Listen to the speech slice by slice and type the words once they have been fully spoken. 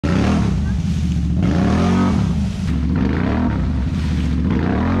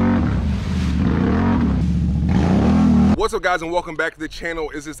What's up, guys, and welcome back to the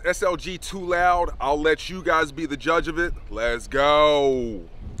channel. Is this SLG too loud? I'll let you guys be the judge of it. Let's go.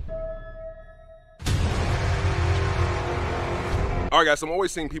 All right, guys, so I'm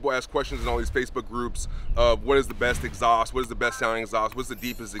always seeing people ask questions in all these Facebook groups of what is the best exhaust, what is the best sounding exhaust, what's the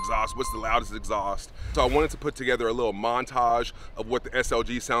deepest exhaust, what's the loudest exhaust. So I wanted to put together a little montage of what the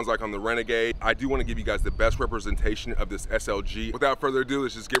SLG sounds like on the Renegade. I do want to give you guys the best representation of this SLG. Without further ado,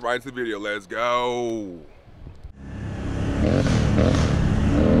 let's just get right into the video. Let's go.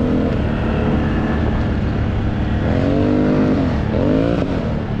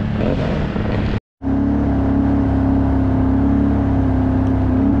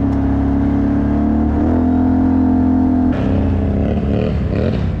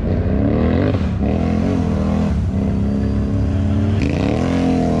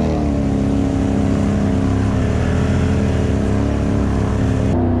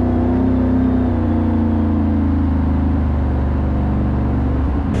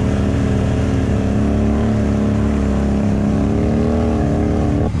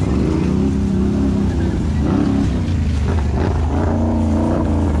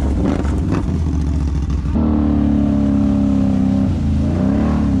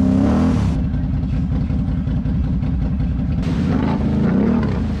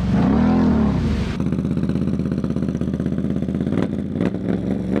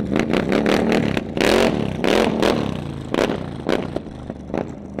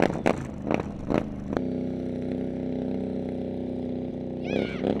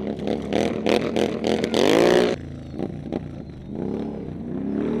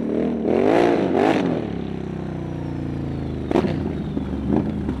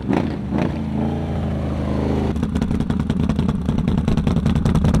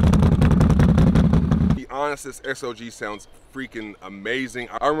 This SLG sounds freaking amazing.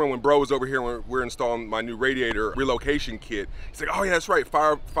 I remember when bro was over here when we were installing my new radiator relocation kit. He's like, oh yeah, that's right,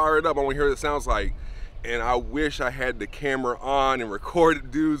 fire it up, I want to hear what it sounds like. And I wish I had the camera on and recorded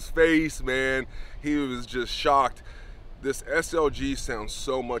dude's face, man. He was just shocked. This SLG sounds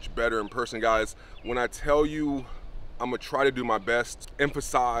so much better in person, guys. When I tell you, I'm gonna try to do my best to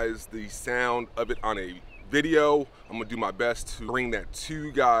emphasize the sound of it on a video. I'm gonna do my best to bring that to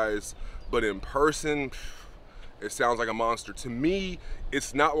you guys, but in person, it sounds like a monster. To me,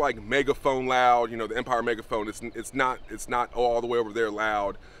 it's not like megaphone loud, you know, the Empire megaphone. It's not all the way over there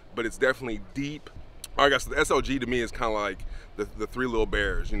loud, but it's definitely deep. All right, guys, so the SLG to me is kind of like the three little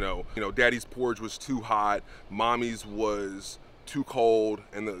bears, you know. Daddy's porridge was too hot, mommy's was too cold,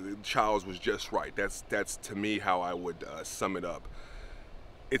 and the child's was just right. That's to me how I would sum it up.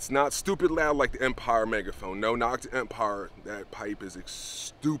 It's not stupid loud like the Empire megaphone. No knock to Empire, that pipe is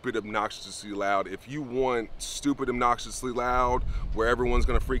stupid obnoxiously loud. If you want stupid obnoxiously loud where everyone's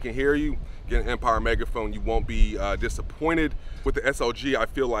gonna freaking hear you, get an Empire megaphone. You won't be disappointed. With the SLG, I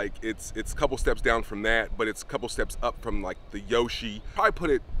feel like it's a couple steps down from that, but it's a couple steps up from like the Yoshi. Probably put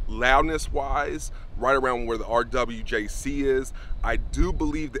it loudness wise right around where the RWJC is. I do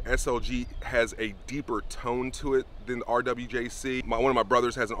believe the SLG has a deeper tone to it than the RWJC. One of my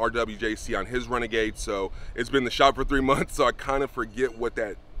brothers has an RWJC on his Renegade, so it's been in the shop for 3 months, so I kind of forget what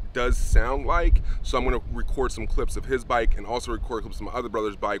that does sound like. So I'm going to record some clips of his bike and also record clips of my other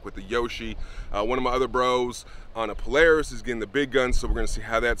brother's bike with the Yoshi. One of my other bros on a Polaris is getting the big gun, so we're going to see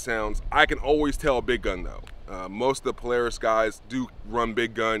how that sounds. I can always tell a big gun though. Most of the Polaris guys do run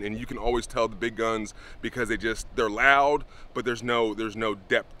big gun, and you can always tell the big guns because they're loud, but there's no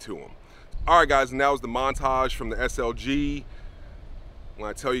depth to them. All right, guys, and that was the montage from the SLG. When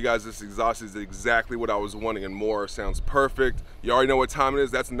I tell you guys this exhaust is exactly what I was wanting and more, it sounds perfect. You already know what time it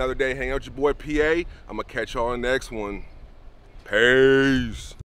is. That's another day hanging out with your boy PA. I'm gonna catch y'all on the next one. Peace.